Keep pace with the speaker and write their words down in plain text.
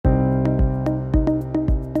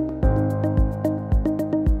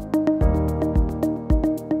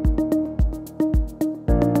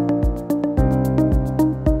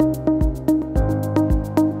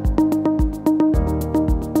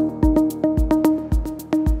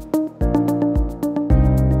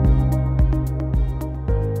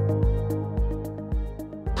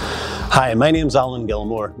Hi, my name's Alan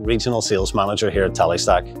Gilmore, Regional Sales Manager here at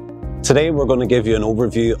Telestack. Today we're going to give you an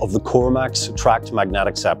overview of the Kore-Max tracked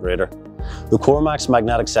magnetic separator. The Kore-Max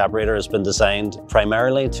magnetic separator has been designed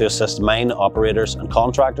primarily to assist mine operators and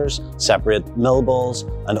contractors separate mill balls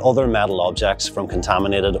and other metal objects from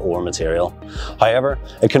contaminated ore material. However,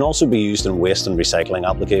 it can also be used in waste and recycling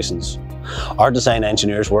applications. Our design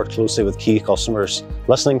engineers worked closely with key customers,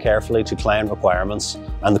 listening carefully to client requirements,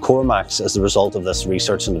 and the Kore-Max is the result of this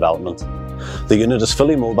research and development. The unit is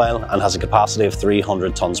fully mobile and has a capacity of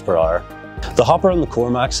 300 tons per hour. The hopper on the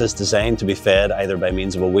Kore-Max is designed to be fed either by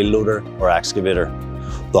means of a wheel loader or excavator.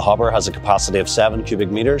 The hopper has a capacity of 7 cubic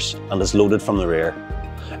meters and is loaded from the rear.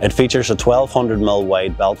 It features a 1200mm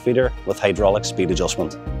wide belt feeder with hydraulic speed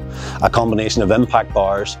adjustment. A combination of impact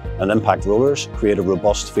bars and impact rollers create a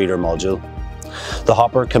robust feeder module. The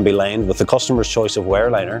hopper can be lined with the customer's choice of wear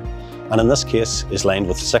liner, and in this case is lined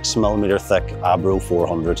with 6mm thick Abro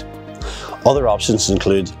 400. Other options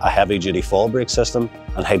include a heavy-duty fall brake system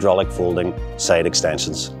and hydraulic folding side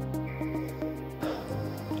extensions.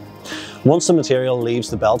 Once the material leaves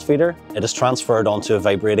the belt feeder, it is transferred onto a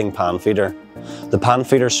vibrating pan feeder. The pan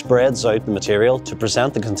feeder spreads out the material to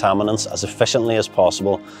present the contaminants as efficiently as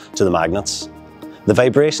possible to the magnets. The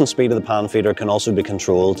vibration speed of the pan feeder can also be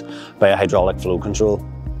controlled by a hydraulic flow control.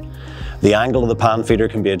 The angle of the pan feeder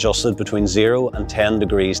can be adjusted between 0 and 10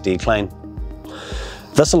 degrees decline.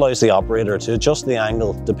 This allows the operator to adjust the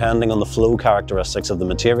angle depending on the flow characteristics of the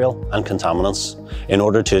material and contaminants in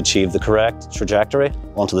order to achieve the correct trajectory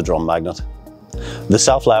onto the drum magnet. The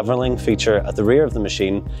self-leveling feature at the rear of the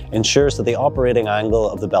machine ensures that the operating angle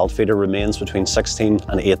of the belt feeder remains between 16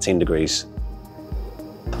 and 18 degrees.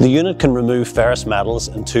 The unit can remove ferrous metals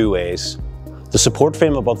in two ways. The support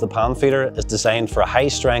frame above the pan feeder is designed for a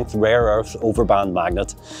high-strength rare earth overband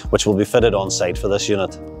magnet, which will be fitted on site for this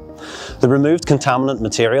unit. The removed contaminant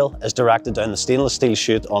material is directed down the stainless steel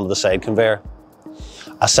chute onto the side conveyor.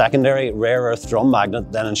 A secondary rare earth drum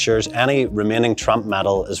magnet then ensures any remaining tramp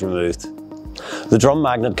metal is removed. The drum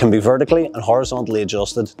magnet can be vertically and horizontally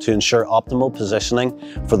adjusted to ensure optimal positioning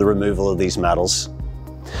for the removal of these metals.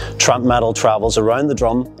 Tramp metal travels around the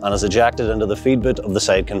drum and is ejected into the feed boot of the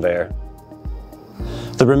side conveyor.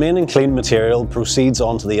 The remaining clean material proceeds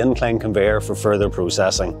onto the incline conveyor for further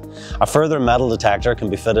processing. A further metal detector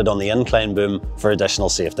can be fitted on the incline boom for additional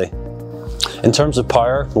safety. In terms of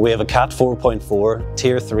power, we have a Cat 4.4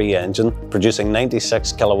 Tier 3 engine producing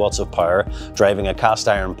 96 kilowatts of power, driving a cast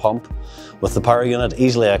iron pump, with the power unit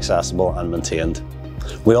easily accessible and maintained.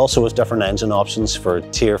 We also have different engine options for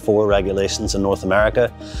Tier 4 regulations in North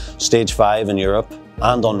America, Stage 5 in Europe,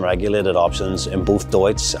 and unregulated options in both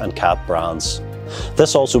Deutz and Cat brands.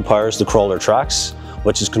 This also powers the crawler tracks,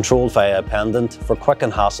 which is controlled via a pendant for quick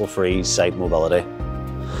and hassle-free site mobility.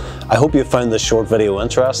 I hope you found this short video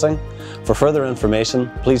interesting. For further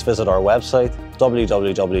information, please visit our website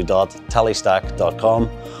www.telestack.com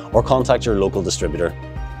or contact your local distributor.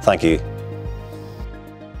 Thank you.